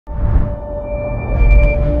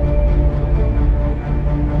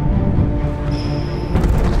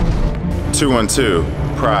2-1-2,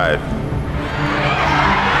 pride.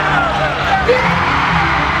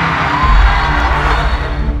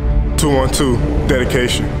 2-1-2,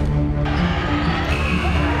 dedication.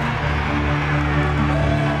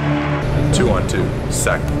 2-1-2,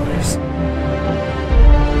 sacrifice.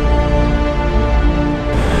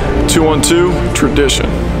 2-1-2, tradition.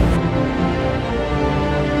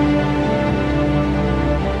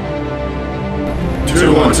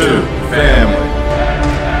 2-1-2, family.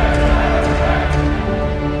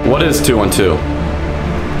 What is 2-1-2?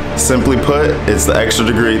 Simply put, it's the extra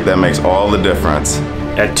degree that makes all the difference.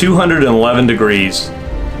 At 211 degrees,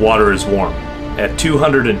 water is warm. At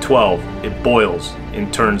 212, it boils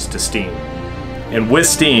and turns to steam. And with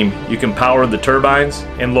steam, you can power the turbines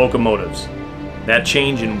and locomotives. That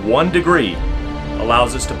change in 1 degree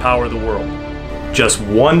allows us to power the world. Just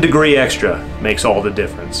 1 degree extra makes all the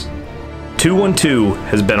difference. 2-1-2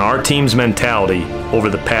 has been our team's mentality over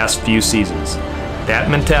the past few seasons.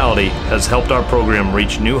 That mentality has helped our program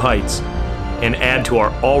reach new heights and add to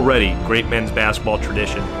our already great men's basketball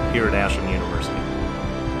tradition here at Ashland University.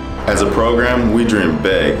 As a program, we dream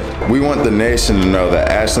big. We want the nation to know that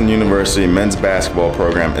Ashland University men's basketball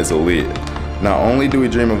program is elite. Not only do we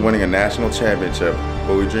dream of winning a national championship,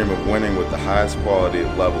 but we dream of winning with the highest quality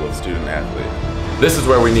level of student athlete. This is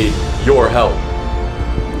where we need your help.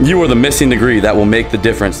 You are the missing degree that will make the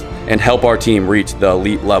difference and help our team reach the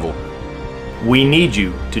elite level. We need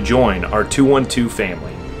you to join our 2-1-2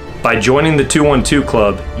 family. By joining the 2-1-2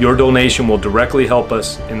 Club, your donation will directly help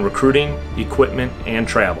us in recruiting, equipment, and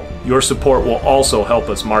travel. Your support will also help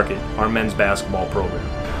us market our men's basketball program.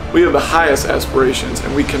 We have the highest aspirations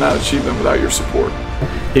and we cannot achieve them without your support.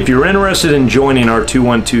 If you're interested in joining our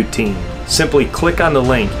 2-1-2 team, simply click on the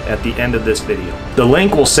link at the end of this video. The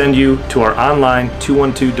link will send you to our online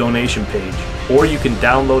 2-1-2 donation page, or you can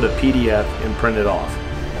download a PDF and print it off.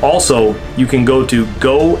 Also, you can go to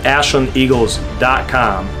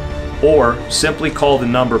goashlandeagles.com or simply call the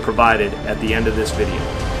number provided at the end of this video.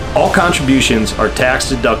 All contributions are tax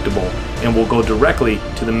deductible and will go directly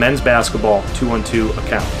to the men's basketball 2-1-2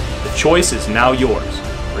 account. The choice is now yours.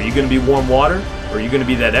 Are you going to be warm water, or are you going to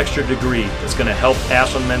be that extra degree that's going to help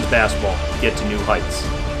Ashland men's basketball get to new heights?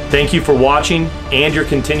 Thank you for watching and your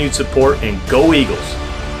continued support, and go Eagles!